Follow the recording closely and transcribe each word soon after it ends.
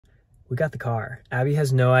we got the car. Abby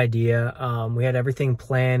has no idea. We had everything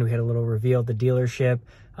planned. We had a little reveal at the dealership.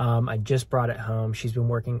 I just brought it home. She's been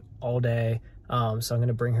working all day. So I'm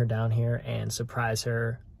gonna bring her down here and surprise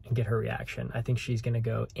her and get her reaction. I think she's gonna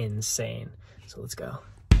go insane. So let's go.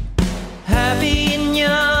 Happy and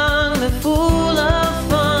young, they're full of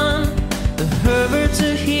fun. The Herberts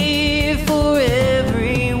are here for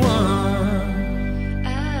everyone.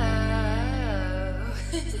 Oh.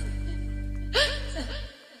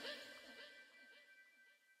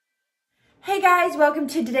 Hey guys, welcome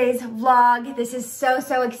to today's vlog. This is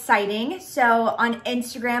so exciting. So on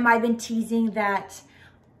Instagram, I've been teasing that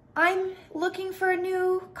I'm looking for a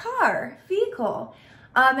new vehicle.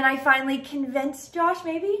 And I finally convinced Josh,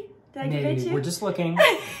 maybe? Did I convince you? We're just looking.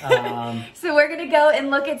 So we're gonna go and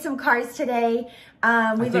look at some cars today.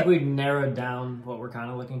 I think we've narrowed down what we're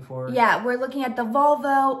kind of looking for. Yeah, we're looking at the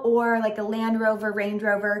Volvo or like a Land Rover, Range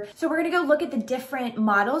Rover. So we're gonna go look at the different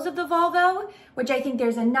models of the Volvo, which I think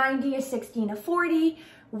there's a 90, a 60, and a 40.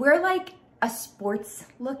 We're like a sports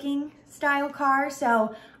looking style car.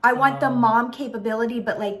 So I want the mom capability,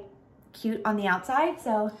 but like cute on the outside,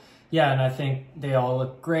 so. Yeah, and I think they all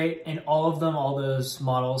look great. And all those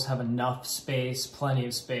models have enough space, plenty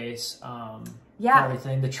of space. Yeah. For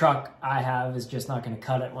everything. The truck I have is just not going to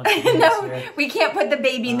cut it once it No, here. we can't put the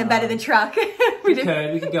baby in the bed of the truck. We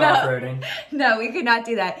could go off-roading. No, we could not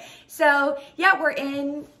do that. So yeah, we're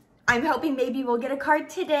in. I'm hoping maybe we'll get a car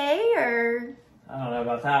today, or I don't know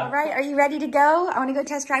about that. All right, are you ready to go? I want to go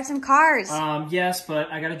test drive some cars. Yes,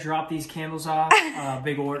 but I got to drop these candles off.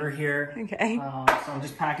 Big order here. Okay. So I'm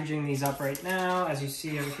just packaging these up right now. As you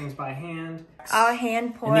see, everything's by hand. All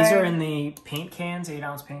hand poured. And these are in the paint cans,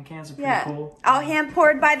 8-ounce paint cans. They're pretty cool. All hand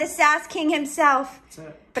poured by the Sass King himself. That's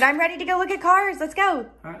it. But I'm ready to go look at cars. Let's go.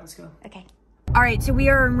 All right, let's go. Okay. All right, so we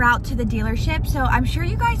are en route to the dealership. So I'm sure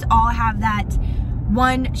you guys all have that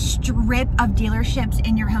one strip of dealerships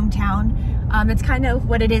in your hometown. It's kind of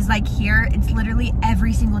what it is like here. It's literally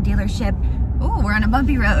every single dealership. Ooh, we're on a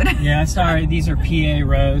bumpy road. Yeah, sorry, these are PA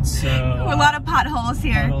roads, so a lot of potholes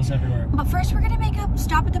here. Potholes everywhere. But first, we're gonna make a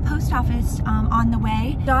stop at the post office on the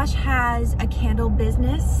way. Josh has a candle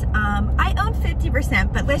business. I own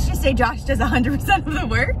 50%, but let's just say Josh does 100% of the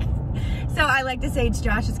work. So I like to say it's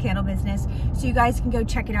Josh's candle business. So you guys can go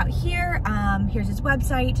check it out here. Here's his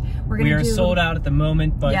website. We are sold out at the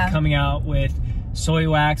moment, but coming out with soy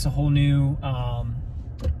wax, a whole new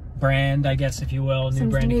brand, I guess, if you will, new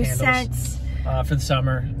brand of candles scents for the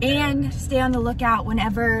summer. And stay on the lookout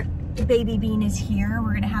whenever Baby Bean is here.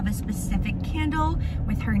 We're gonna have a specific candle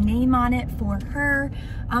with her name on it for her.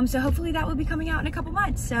 So hopefully that will be coming out in a couple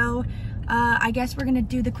months. So I guess we're gonna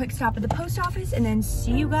do the quick stop at the post office and then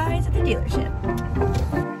see you guys at the dealership.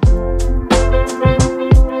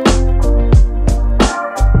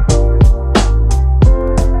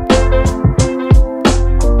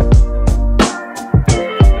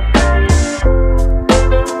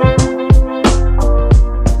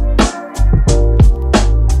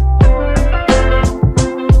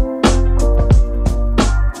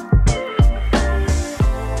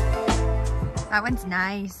 That one's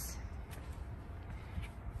nice.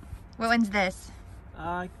 What one's this?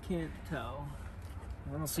 I can't tell.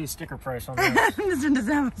 I don't see a sticker price on this. This one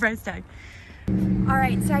doesn't have a price tag. All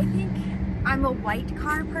right, so I think I'm a white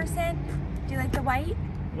car person. Do you like the white?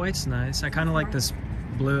 White's nice. I kind of like this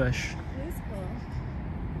bluish. Blue's cool.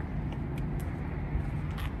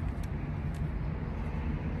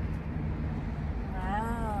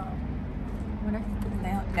 Wow.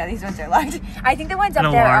 No, these ones are locked. I think the ones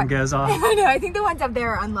up there alarm goes off. No, I think the ones up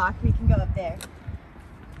there are unlocked. We can go up there.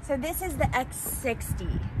 So this is the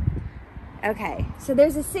X60. Okay, so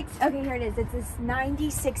there's a okay, here it is. It's this 90,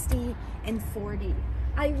 60, and 40.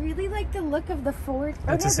 I really like the look of the 40.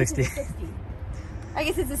 That's a 60. I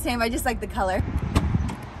guess it's the same, I just like the color.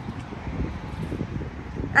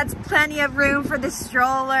 That's plenty of room for the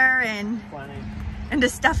stroller and to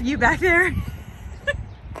stuff you back there.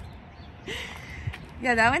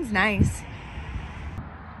 Yeah, that one's nice.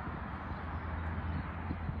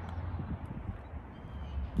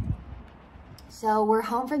 So we're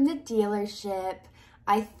home from the dealership.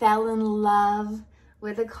 I fell in love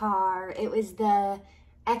with a car. It was the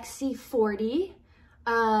XC40.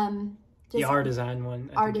 The R Design one.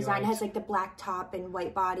 R Design has like the black top and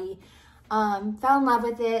white body. Fell in love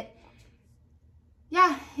with it.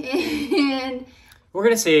 Yeah, and we're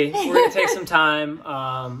gonna see. We're gonna take some time.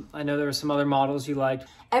 I know there were some other models you liked.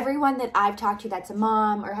 Everyone that I've talked to that's a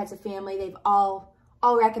mom or has a family, they've all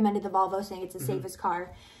recommended the Volvo, saying it's the safest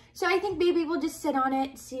car. So I think maybe we'll just sit on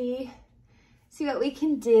it, see see what we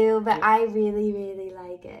can do, but I really, really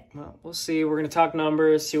like it. Well, we'll see. We're going to talk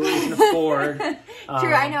numbers, see what we can afford.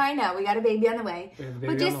 True, I know. We got a baby on the way.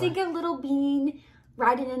 But just think a little bean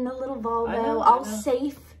riding in the little Volvo, all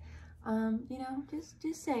safe. You know,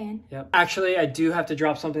 just saying. Yep. Actually, I do have to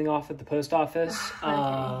drop something off at the post office,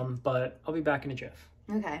 Okay. but I'll be back in a jiff.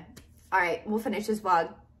 Okay. All right, we'll finish this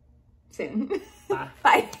vlog soon. Bye.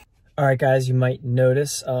 Bye. All right, guys, you might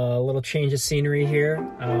notice a little change of scenery here.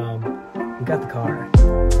 We got the car.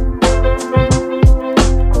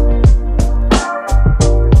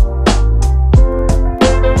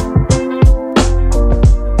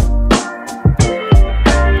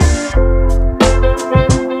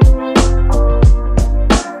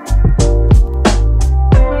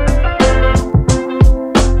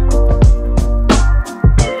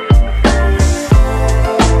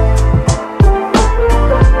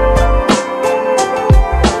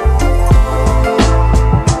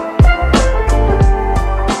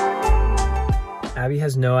 Abbie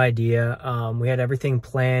has no idea. We had everything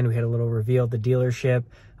planned. We had a little reveal at the dealership.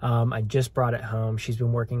 I just brought it home. She's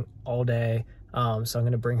been working all day. So I'm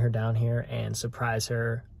going to bring her down here and surprise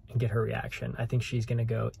her and get her reaction. I think she's going to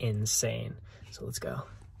go insane. So let's go.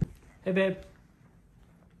 Hey, babe.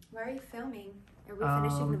 Why are you filming? Are we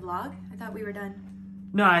finishing the vlog? I thought we were done.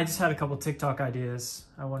 No, I just had a couple TikTok ideas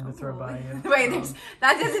I wanted to throw by you. Wait,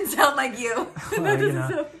 that doesn't sound like you. That doesn't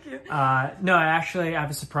sound like you. No, I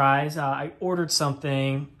have a surprise. I ordered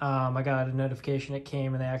something. I got a notification it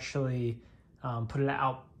came, and they actually put it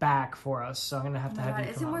out back for us. So I'm gonna have to have you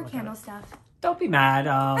come. Is it more candle stuff? Don't be mad.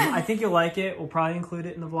 I think you'll like it. We'll probably include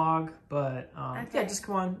it in the vlog, but yeah, just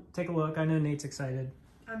come on, take a look. I know Nate's excited.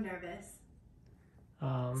 I'm nervous.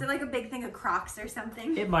 Is it like a big thing of Crocs or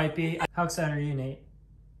something? It might be. How excited are you, Nate?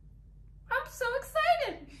 I'm so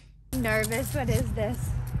excited. Nervous. What is this?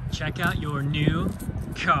 Check out your new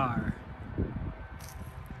car.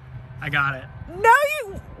 I got it. No,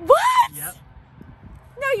 you... What? Yep.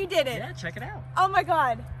 No, you didn't. Yeah, check it out. Oh my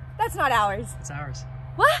God. That's not ours. It's ours.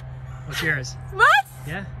 What? What's yours? What?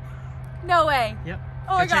 Yeah. No way. Yep.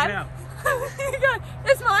 Oh my Go God. check it out. Oh my God.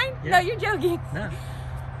 That's mine? Yeah. No, you're joking. No.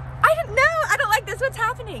 I don't like this. What's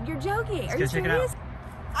happening? You're joking. Are you Check it serious? out.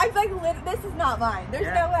 I'm like, this is not mine. There's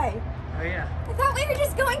no way. Oh yeah. I thought we were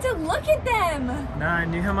just going to look at them. No, I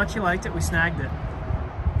knew how much you liked it. We snagged it.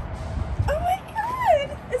 Oh my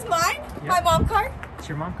God. It's mine? Yep. My mom car? It's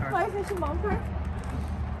your mom car. Why is it your mom car?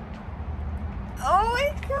 Oh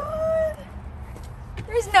my God.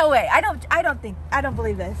 There's no way. I don't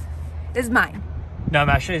believe this. This is mine. No, I'm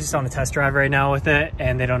actually just on a test drive right now with it,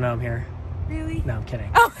 and they don't know I'm here. Really? No, I'm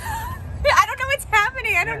kidding. Oh, I don't know what's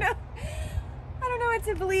happening. I don't know what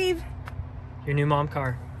to believe. Your new mom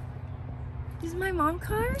car. This is my mom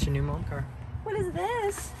car? It's your new mom car. What is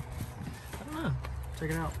this? I don't know.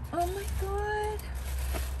 Check it out. Oh my God.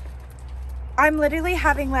 I'm literally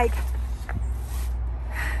having like,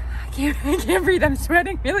 I can't breathe. I'm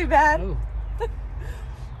sweating really bad. Oh.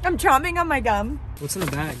 I'm chomping on my gum. What's in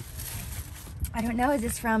the bag? I don't know. Is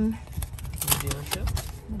this from The dealership?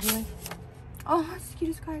 the dealer? Oh, it's the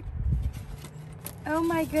cutest card. Oh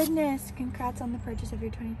my goodness. Congrats on the purchase of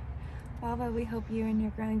your 20. Volvo, we hope you and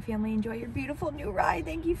your growing family enjoy your beautiful new ride.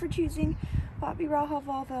 Thank you for choosing Bobby Raha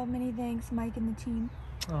Volvo. Many thanks, Mike and the team.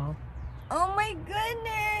 Oh. Oh my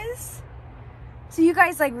goodness. So you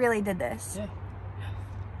guys like really did this? Yeah.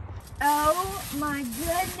 Oh my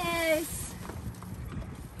goodness.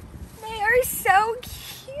 They are so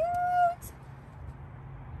cute.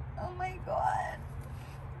 Oh my God.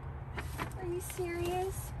 Are you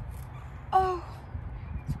serious? Oh,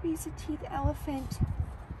 squeeze a teeth elephant.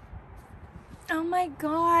 Oh my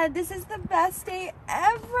God, this is the best day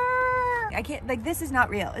ever. I can't, like, this is not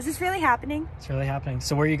real. Is this really happening? It's really happening.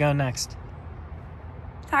 So where are you going next?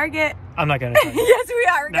 Target. I'm not going to Target. Yes, we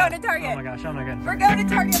are. We're No. going to Target. Oh my gosh, I'm not going to We're going to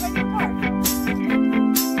Target with your car.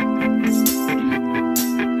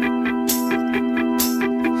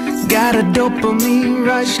 Got a dopamine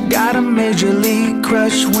rush, got a major league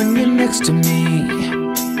crush when you're next to me.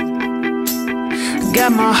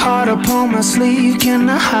 Got my heart upon my sleeve, can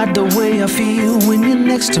I hide the way I feel when you're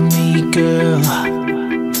next to me, girl? Got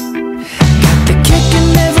the kick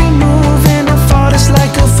in every move and I fought it's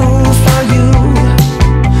like a fool for you,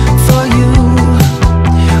 for you.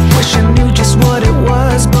 Wish I knew just what it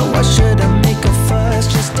was, but why should I make a fuss?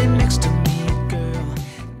 Just stay next to me, girl.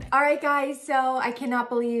 All right, guys, so I cannot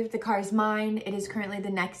believe the car's mine. It is currently the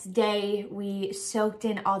next day. We soaked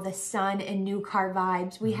in all the sun and new car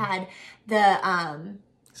vibes. We had the,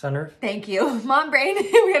 Sunroof? thank you, mom brain.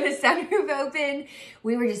 We had the sunroof open.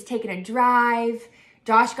 We were just taking a drive,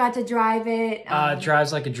 Josh got to drive it. It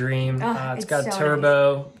drives like a dream. It's got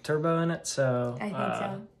so turbo in it, so I think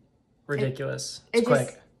so. Ridiculous. It's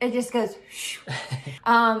quick. It just goes.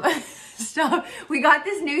 Stop. We got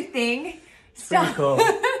this new thing. Stop. Pretty cool.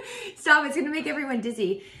 Stop. It's gonna make everyone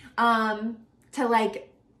dizzy. To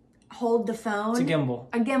like hold the phone. It's a gimbal.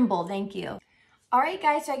 A gimbal. Thank you. All right,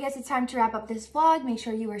 guys, so I guess it's time to wrap up this vlog. Make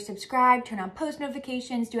sure you are subscribed, turn on post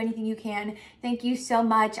notifications, do anything you can. Thank you so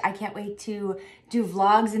much. I can't wait to do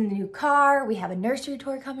vlogs in the new car. We have a nursery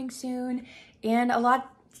tour coming soon and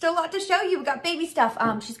still a lot to show you. We got baby stuff.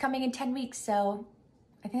 She's coming in 10 weeks, so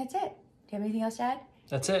I think that's it. Do you have anything else to add?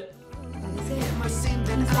 That's it. That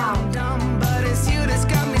is it. Peace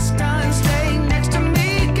out.